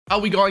How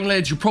are we going,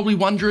 lads? You're probably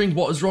wondering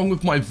what is wrong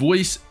with my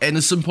voice, and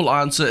the simple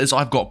answer is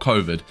I've got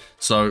COVID.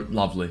 So,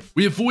 lovely.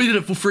 We avoided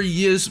it for 3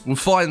 years, we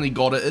finally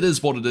got it. It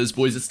is what it is,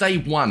 boys. It's day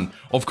 1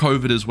 of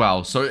COVID as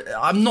well. So,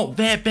 I'm not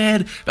that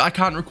bad that I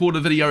can't record a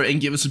video and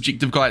give a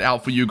subjective guide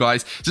out for you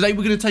guys. Today,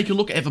 we're going to take a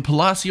look at the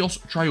Palacios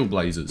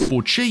Trailblazers.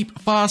 For cheap,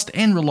 fast,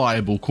 and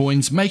reliable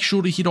coins, make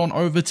sure to head on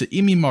over to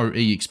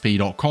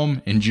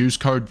MMOEXP.com and use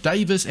code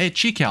DAVIS at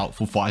checkout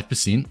for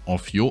 5%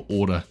 off your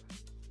order.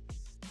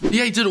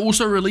 EA did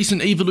also release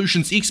an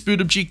Evolutions Expert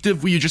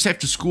objective where you just have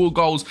to score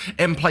goals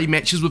and play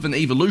matches with an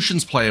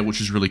Evolutions player, which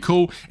is really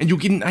cool, and you'll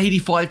get an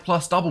 85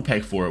 plus double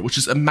pack for it, which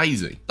is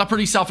amazing. They're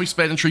pretty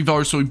self-explanatory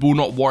though, so we will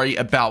not worry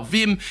about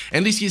them.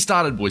 And let's get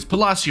started, boys.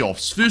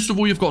 Palacios. First of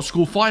all, you've got to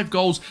score 5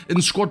 goals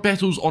in squad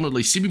battles on at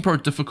least semi-pro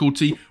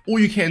difficulty, or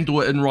you can do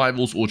it in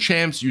rivals or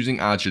champs using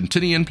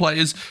Argentinian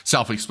players.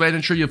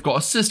 Self-explanatory. You've got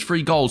assist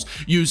 3 goals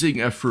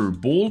using a through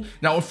ball.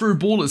 Now, a through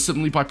ball is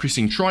simply by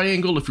pressing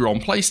triangle if you're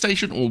on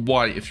PlayStation, or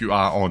Y if you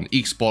are on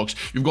Xbox.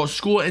 You've got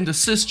score and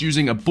assist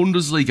using a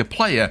Bundesliga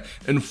player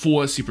in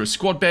 4 separate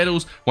squad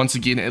battles, once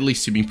again at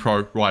least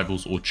semi-pro,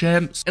 rivals or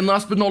champs. And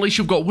last but not least,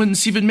 you've got win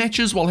 7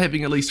 matches while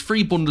having at least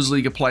 3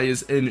 Bundesliga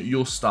players in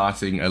your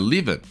starting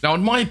 11. Now,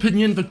 in my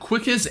opinion, the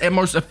quickest and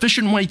most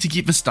efficient way to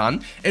get this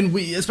done, and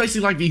it's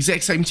basically like the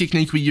exact same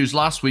technique we used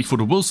last week for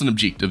the Wilson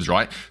objectives,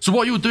 right? So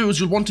what you'll do is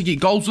you'll want to get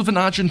goals with an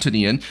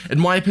Argentinian.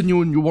 In my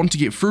opinion, you'll want to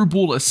get through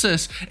ball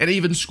assists and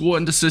even score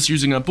and assist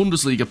using a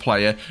Bundesliga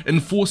player in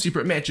 4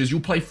 separate matches.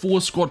 You'll play 4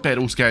 squad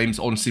battles games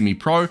on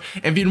semi-pro,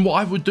 and then what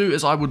I would do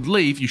is I would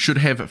leave, you should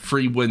have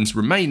 3 wins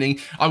remaining,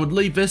 I would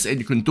leave this and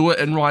you can do it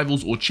in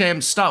rivals or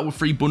champs, start with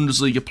 3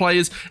 Bundesliga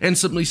players and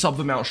simply sub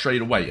them out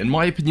straight away. In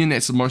my opinion,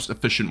 that's the most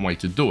efficient way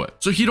to do it.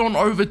 So head on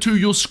over to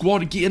your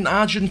squad, get an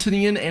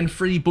Argentinian and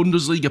 3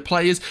 Bundesliga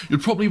players.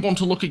 You'd probably want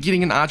to look at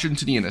getting an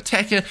Argentinian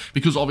attacker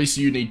because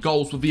obviously you need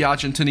goals with the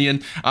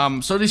Argentinian.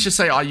 So let's just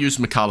say I use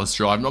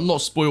McAllister. I'm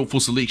not spoiled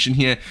for selection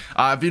here.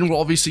 Then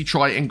we'll obviously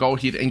try and go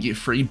ahead and get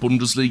 3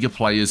 Bundesliga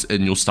players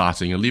in your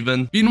starting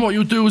 11. Then what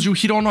you'll do is you'll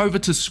head on over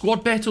to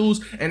squad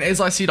battles, and as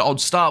I said, I'll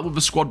start with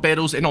the squad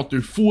battles and I'll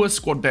do 4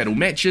 squad battle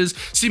matches,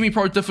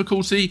 semi-pro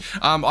difficulty.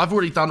 I've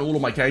already done all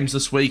of my games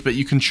this week, but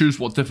you can choose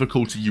what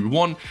difficulty you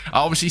want.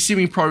 Obviously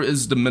semi-pro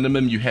is the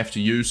minimum you have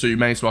to use, so you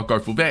may as well go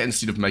for that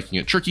instead of making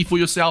it tricky for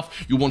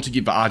yourself. You want to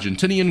get the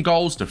Argentinian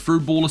goals, the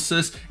through ball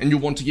assists, and you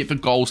want to get the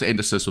goals and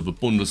assists of a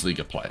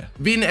Bundesliga player.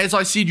 Then, as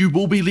I said, you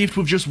will be left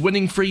with just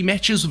winning 3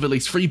 matches with at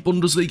least 3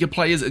 Bundesliga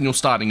players in your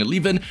starting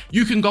 11.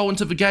 You can go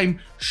into the game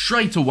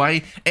straight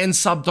away and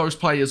sub those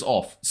players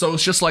off. So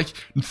it's just like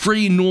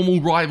 3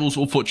 normal rivals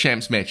or foot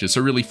champs matches.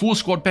 So really 4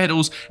 squad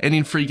battles and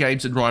then 3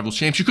 games in rivals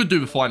champs. You could do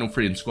the final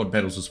 3 in squad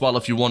battles as well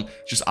if you want,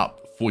 just up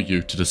for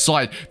you to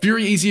decide.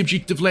 Very easy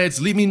objective,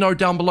 lads. Let me know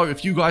down below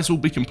if you guys will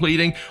be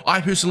completing.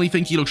 I personally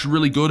think he looks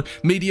really good.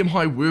 Medium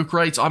high work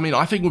rates. I mean,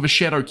 I think with a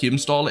Shadow Chem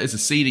style as a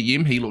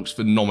CDM, he looks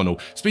phenomenal.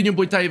 It's been your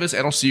boy Davis,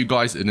 and I'll see you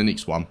guys in the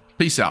next one.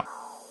 Peace out.